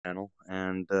channel,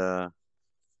 and was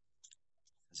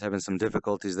having some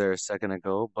difficulties there a second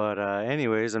ago. But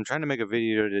anyways, I'm trying to make a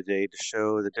video today to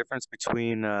show the difference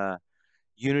between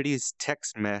Unity's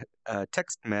text mesh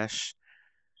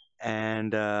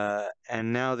and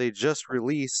now they just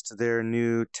released their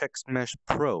new Text Mesh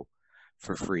Pro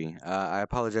for free. I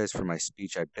apologize for my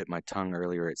speech. I bit my tongue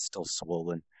earlier. It's still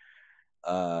swollen.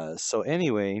 So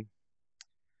anyway,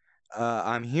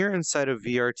 I'm here inside of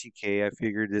VRTK. I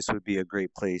figured this would be a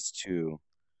great place to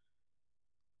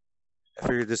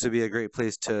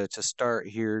start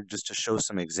here, just to show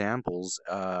some examples.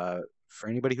 For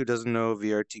anybody who doesn't know,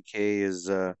 VRTK is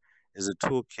a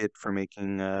toolkit for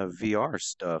making VR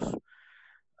stuff.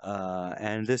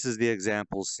 And this is the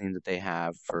example scene that they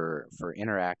have for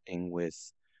interacting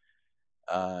with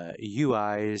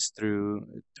UIs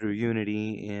through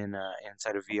Unity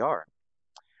inside of VR.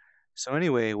 So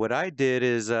anyway, what I did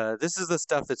is this is the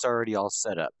stuff that's already all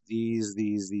set up. These.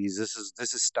 This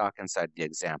is stock inside the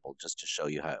example, just to show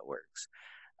you how it works.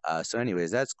 So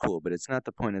anyways, that's cool, but it's not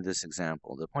the point of this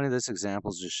example. The point of this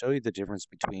example is to show you the difference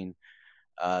between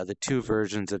the two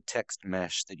versions of text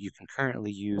mesh that you can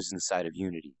currently use inside of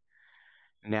Unity.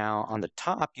 Now, on the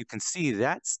top, you can see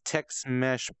that's Text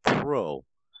Mesh Pro.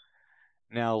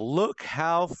 Now, look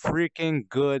how freaking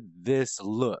good this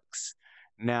looks.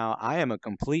 Now, I am a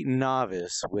complete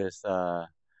novice with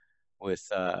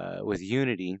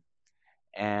Unity,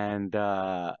 and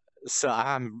so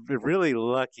I'm really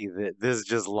lucky that this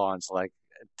just launched. Like,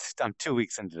 I'm 2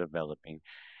 weeks into developing,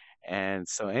 and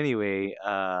so anyway,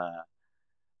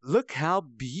 look how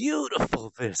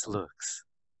beautiful this looks.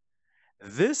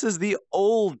 This is the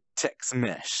old text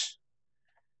mesh.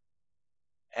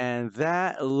 And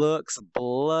that looks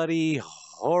bloody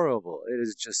horrible. It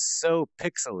is just so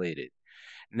pixelated.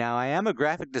 Now, I am a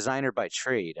graphic designer by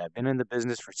trade. I've been in the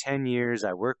business for 10 years.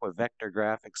 I work with vector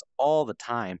graphics all the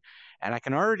time. And I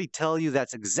can already tell you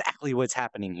that's exactly what's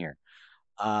happening here.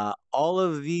 All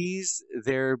of these,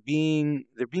 they're being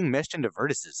meshed into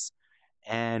vertices.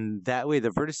 And that way the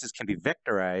vertices can be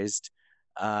vectorized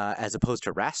as opposed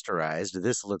to rasterized.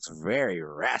 This looks very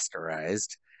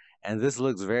rasterized, and this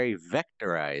looks very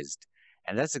vectorized.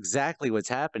 And that's exactly what's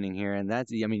happening here. And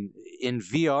that's, I mean, in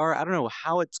VR, I don't know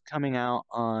how it's coming out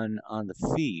on the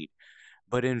feed,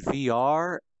 but in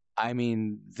VR, I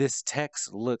mean, this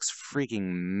text looks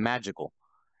freaking magical.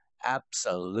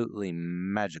 Absolutely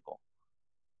magical,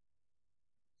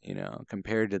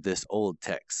 compared to this old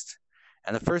text.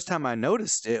 And the first time I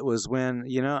noticed it was when,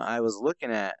 I was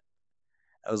looking at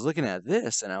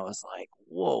this and I was like,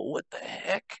 whoa, what the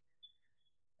heck?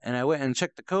 And I went and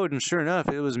checked the code, and sure enough,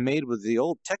 it was made with the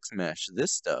old text mesh,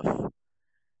 this stuff.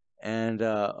 And,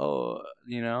 I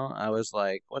was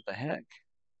like, what the heck?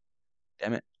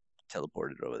 Damn it,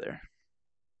 teleported over there.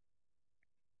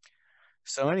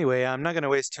 So anyway, I'm not going to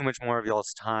waste too much more of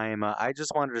y'all's time. I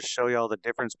just wanted to show y'all the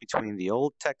difference between the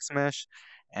old text mesh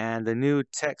and the new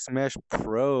Text Mesh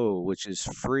Pro, which is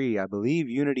free. I believe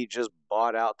Unity just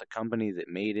bought out the company that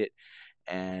made it,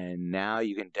 and now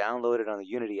you can download it on the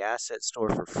Unity Asset Store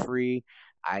for free.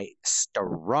 I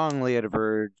strongly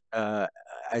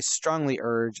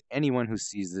urge anyone who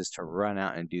sees this to run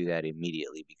out and do that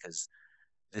immediately, because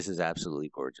this is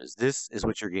absolutely gorgeous. This is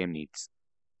what your game needs.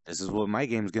 This is what my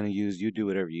game's going to use. You do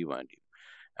whatever you want to do.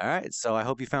 All right, so I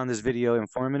hope you found this video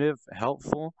informative,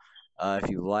 helpful.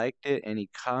 If you liked it, any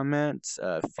comments,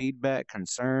 feedback,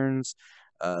 concerns,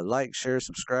 like, share,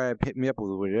 subscribe, hit me up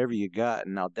with whatever you got,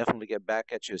 and I'll definitely get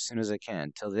back at you as soon as I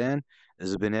can. Till then, this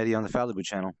has been Eddie on the Fallibu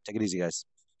channel. Take it easy, guys.